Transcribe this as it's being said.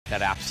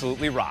that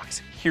absolutely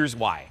rocks. Here's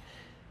why.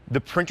 The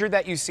printer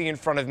that you see in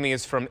front of me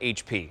is from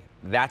HP.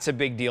 That's a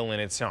big deal in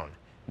its own.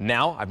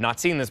 Now, I've not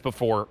seen this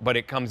before, but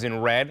it comes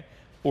in red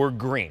or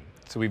green.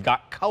 So we've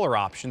got color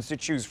options to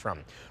choose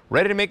from.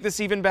 Ready to make this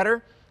even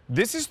better?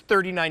 This is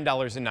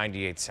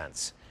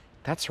 $39.98.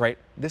 That's right,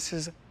 this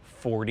is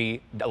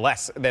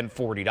less than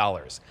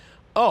 $40.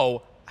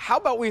 Oh, how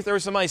about we throw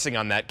some icing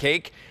on that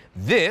cake?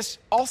 This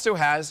also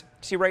has,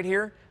 see right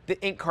here, the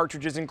ink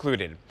cartridges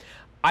included.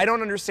 I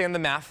don't understand the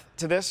math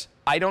to this.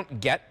 I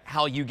don't get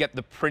how you get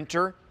the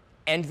printer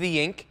and the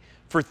ink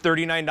for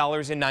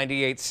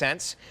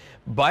 $39.98,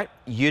 but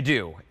you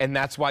do. And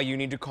that's why you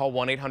need to call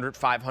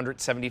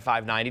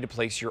 1-800-500-7590 to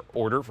place your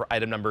order for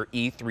item number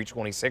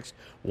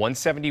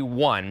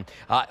E326-171.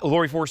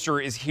 Lori Forster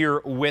is here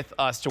with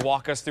us to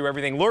walk us through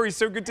everything. Lori,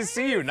 so good to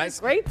see you. Nice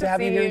Great to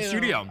have you here in you.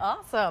 studio.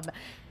 Awesome.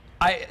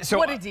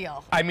 What a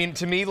deal. I mean,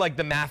 to me, like,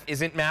 the math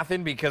isn't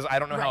mathin' because I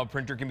don't know how a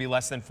printer can be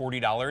less than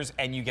 $40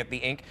 and you get the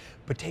ink,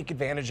 but take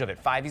advantage of it.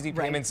 5 easy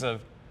payments of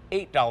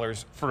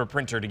 $8 for a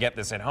printer to get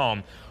this at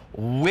home.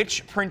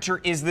 Which printer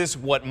is this?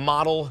 What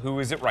model? Who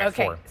is it for?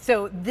 Okay,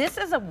 so this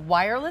is a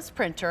wireless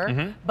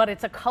printer, but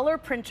it's a color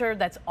printer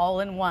that's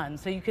all in one.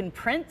 So you can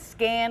print,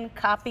 scan,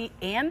 copy,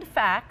 and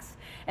fax.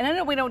 And I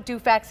know we don't do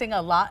faxing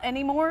a lot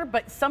anymore,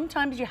 but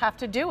sometimes you have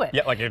to do it.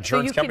 Yeah, like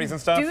insurance companies and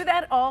stuff? Do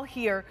that all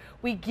here.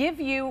 We give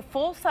you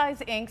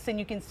full-size inks, and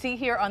you can see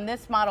here on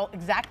this model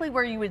exactly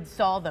where you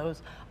install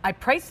those. I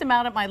priced them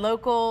out at my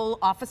local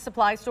office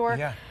supply store.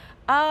 Yeah.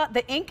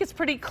 The ink is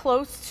pretty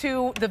close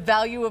to the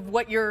value of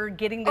what you're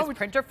getting this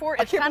printer for.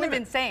 It's kind of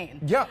insane.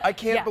 Yeah, I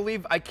can't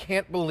believe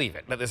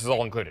it that this is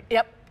all included.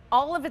 Yep.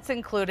 All of it's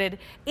included,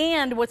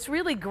 and what's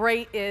really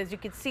great is you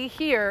can see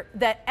here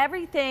that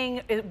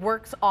everything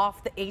works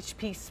off the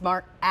HP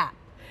Smart app.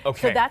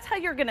 Okay. So that's how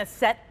you're going to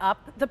set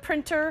up the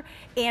printer,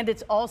 and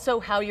it's also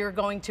how you're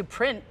going to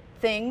print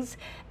things.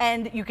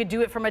 And you could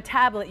do it from a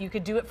tablet, you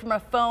could do it from a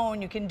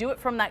phone, you can do it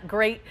from that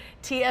great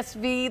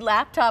TSV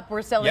laptop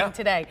we're selling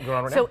today.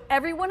 So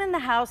everyone in the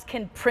house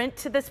can print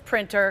to this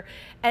printer,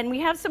 and we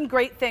have some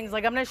great things.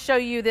 Like, I'm going to show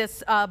you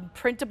this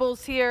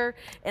printables here,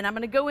 and I'm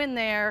going to go in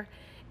there.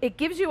 It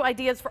gives you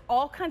ideas for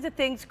all kinds of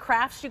things,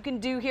 crafts you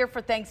can do here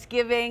for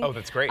Thanksgiving. Oh,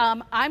 that's great.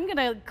 I'm going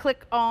to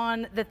click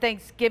on the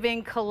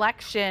Thanksgiving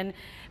collection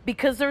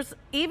because there's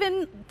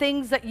even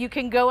things that you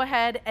can go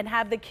ahead and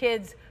have the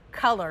kids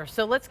color.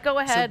 So let's go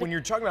ahead. So when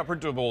you're talking about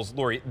printables,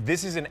 Lori,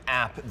 this is an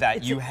app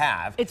that you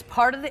have. It's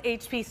part of the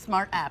HP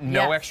Smart app.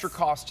 No extra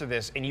cost to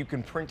this, and you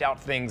can print out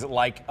things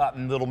like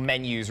little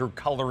menus or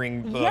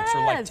coloring books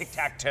or like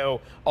tic-tac-toe,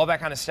 all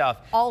that kind of stuff.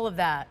 All of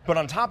that. But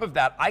on top of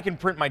that, I can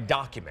print my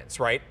documents,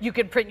 right? You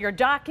can print your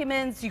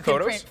documents, you can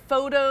print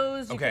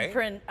photos, you can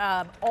print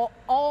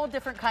all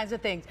different kinds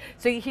of things.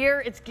 So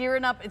here it's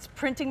gearing up, it's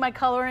printing my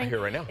coloring.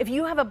 Here right now. If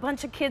you have a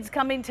bunch of kids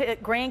coming to,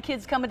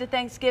 grandkids coming to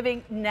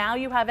Thanksgiving, now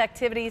you have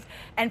activities.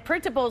 And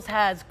Printables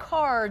has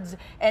cards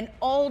and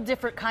all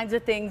different kinds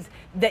of things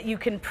that you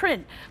can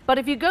print. But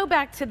if you go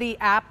back to the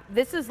app,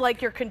 this is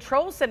like your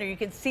control center. You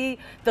can see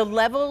the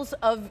levels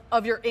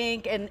of your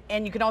ink,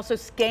 and you can also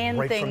scan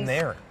things. Right from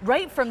there.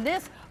 Right from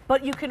this.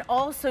 But you can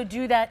also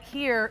do that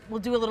here.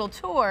 We'll do a little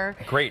tour.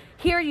 Great.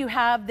 Here you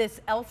have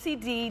this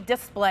LCD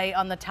display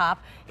on the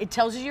top. It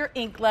tells you your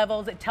ink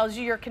levels. It tells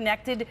you you're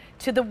connected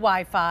to the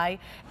Wi-Fi.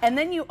 And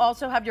then you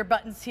also have your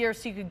buttons here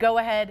so you could go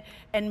ahead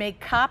and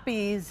make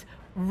copies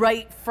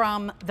right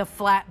from the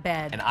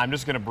flatbed. And I'm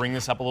just going to bring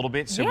this up a little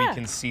bit so we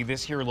can see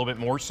this here a little bit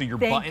more. So your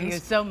buttons. Thank you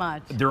so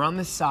much. They're on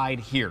the side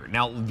here.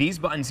 Now these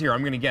buttons here, I'm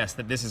going to guess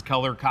that this is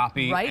color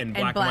copy and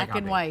black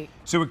and white.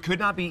 So it could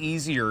not be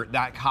easier.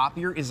 That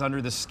copier is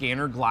under the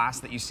scanner glass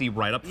that you see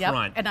right up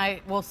front. And I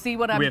will see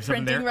what I'm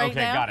printing right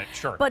now. Okay, got it.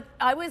 Sure. But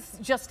I was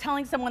just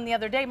telling someone the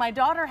other day, my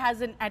daughter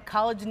hasn't at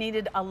college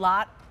needed a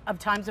lot of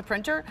times a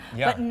printer,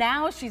 but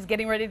now she's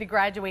getting ready to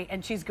graduate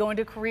and she's going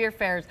to career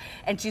fairs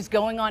and she's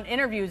going on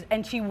interviews,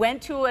 and she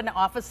went to an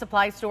office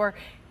supply store,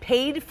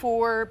 paid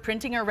for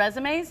printing her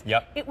resumes.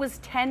 It was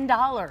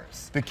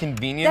 $10. The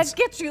convenience. That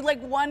gets you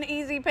like one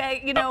easy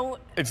pay, you know.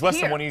 It's less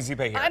than one easy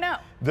pay here. I know.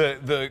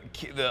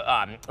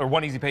 Or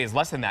one easy pay is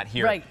less than that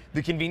here. Right.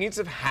 The convenience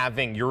of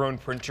having your own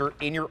printer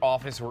in your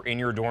office or in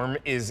your dorm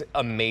is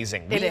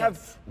amazing. We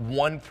have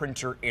one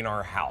printer in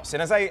our house,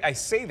 and as I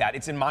say that,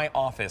 it's in my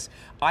office.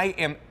 I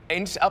am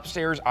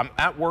upstairs, I'm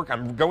at work,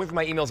 I'm going through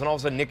my emails, and all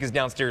of a sudden Nick is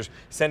downstairs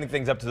sending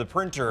things up to the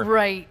printer.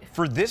 Right.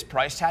 For this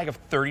price tag of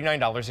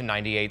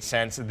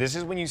 $39.98, this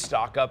is when you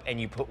stock up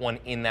and you put one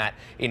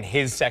in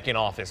his second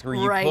office, or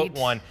you put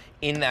one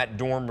in that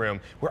dorm room,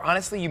 where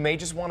honestly you may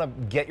just want to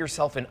get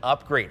yourself an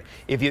upgrade.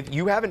 If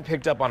you haven't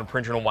picked up on a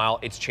printer in a while,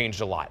 it's changed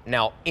a lot.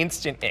 Now,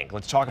 Instant Ink,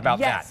 let's talk about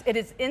that. Yes, it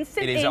is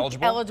Instant Ink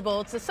eligible.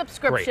 It's a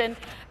subscription.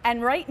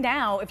 And right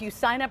now, if you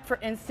sign up for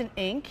Instant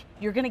Ink,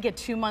 you're going to get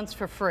 2 months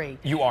for free.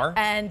 You are?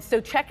 And so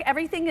check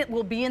everything that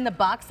will be in the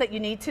box that you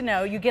need to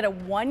know. You get a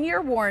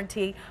 1-year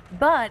warranty,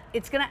 but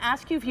it's going to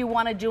ask you if you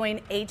want to join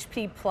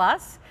HP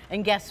Plus.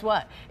 And guess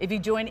what? If you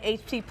join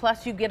HP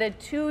Plus, you get a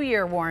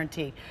 2-year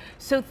warranty.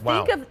 So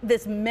think of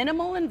this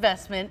minimal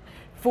investment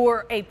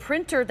for a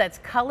printer that's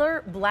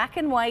color, black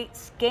and white,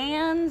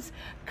 scans,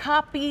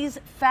 copies,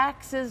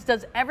 faxes,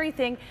 does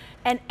everything,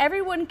 and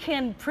everyone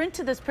can print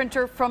to this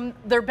printer from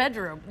their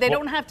bedroom. They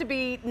don't have to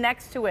be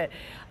next to it.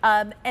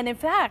 And in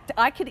fact,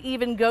 I could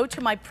even go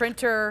to my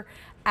printer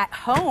at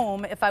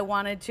home if I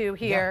wanted to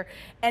here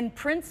and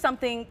print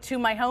something to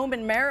my home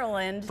in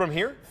Maryland. From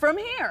here? From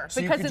here,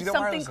 So because it's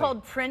something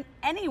called Print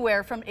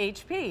Anywhere from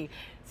HP.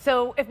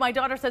 So if my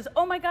daughter says,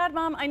 oh my God,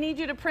 Mom, I need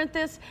you to print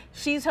this,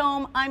 she's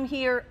home, I'm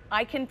here,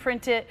 I can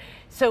print it.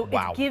 So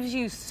it gives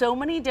you so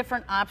many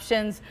different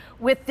options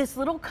with this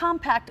little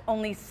compact,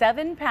 only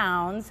 7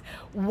 pounds,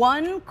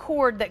 one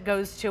cord that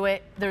goes to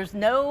it. There's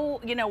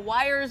no,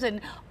 wires and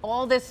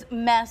all this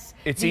mess.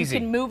 It's easy.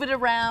 You can move it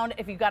around.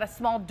 If you've got a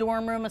small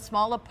dorm room, a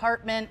small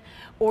apartment,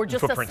 or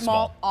just a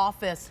small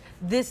office,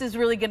 this is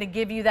really gonna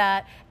give you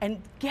that.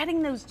 And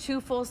getting those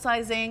 2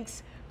 full-size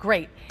inks,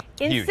 great.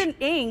 Instant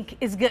Ink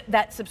is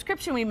that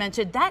subscription we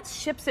mentioned, that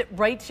ships it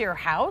right to your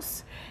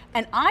house.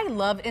 And I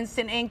love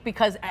Instant Ink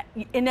because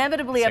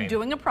inevitably I'm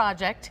doing a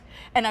project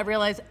and I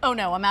realize, oh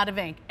no, I'm out of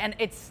ink and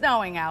it's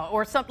snowing out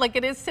or something like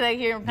it is today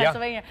here in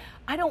Pennsylvania.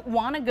 I don't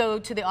want to go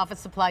to the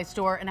office supply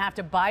store and have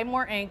to buy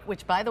more ink,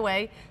 which by the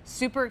way,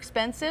 super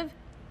expensive.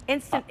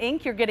 Instant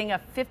Ink, you're getting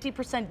a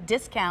 50%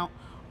 discount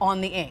on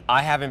the ink.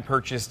 I haven't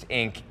purchased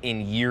ink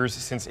in years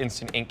since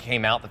Instant Ink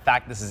came out. The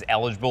fact this is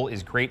eligible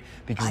is great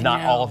because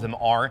not all of them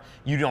are.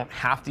 You don't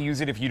have to use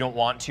it if you don't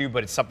want to,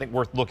 but it's something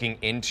worth looking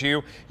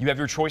into. You have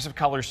your choice of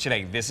colors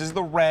today. This is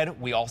the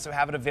red. We also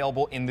have it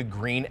available in the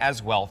green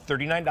as well,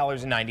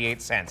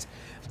 $39.98.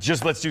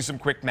 Just let's do some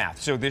quick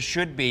math. So this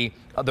should be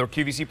the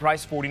QVC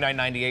price,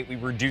 $49.98. We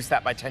reduced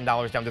that by $10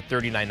 down to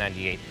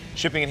 $39.98.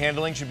 Shipping and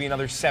handling should be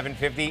another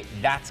 $7.50.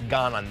 That's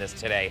gone on this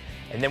today.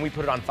 And then we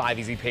put it on 5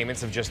 easy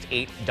payments of just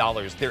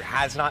 $8. There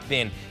has not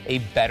been a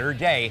better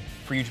day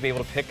for you to be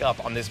able to pick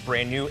up on this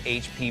brand new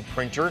HP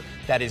printer.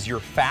 That is your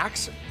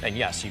fax, and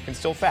yes, you can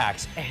still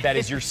fax. That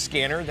is your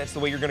scanner. That's the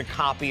way you're going to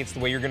copy. It's the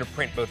way you're going to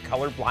print both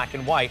color, black,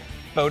 and white.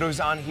 Photos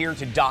on here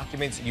to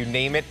documents, you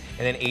name it,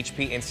 and then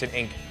HP Instant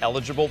Ink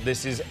eligible.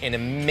 This is an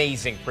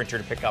amazing printer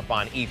to pick up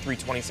on.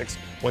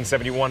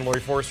 E326-171, Lori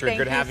Forrester,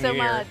 good having you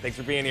here. Thanks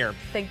for being here.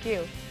 Thank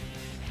you.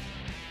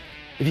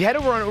 If you head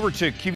over to QVC